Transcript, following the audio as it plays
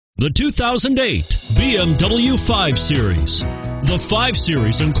The 2008 BMW 5 Series. The 5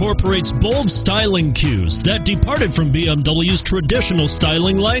 Series incorporates bold styling cues that departed from BMW's traditional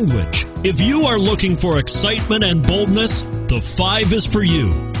styling language. If you are looking for excitement and boldness, the 5 is for you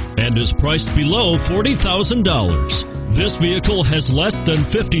and is priced below $40,000. This vehicle has less than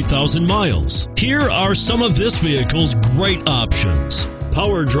 50,000 miles. Here are some of this vehicle's great options: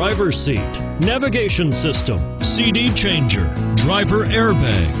 power driver's seat, navigation system, CD changer, driver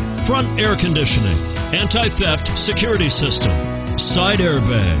airbag, front air conditioning, anti-theft security system, side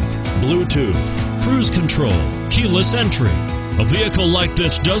airbag, Bluetooth, cruise control, keyless entry. A vehicle like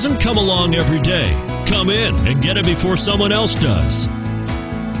this doesn't come along every day. Come in and get it before someone else does.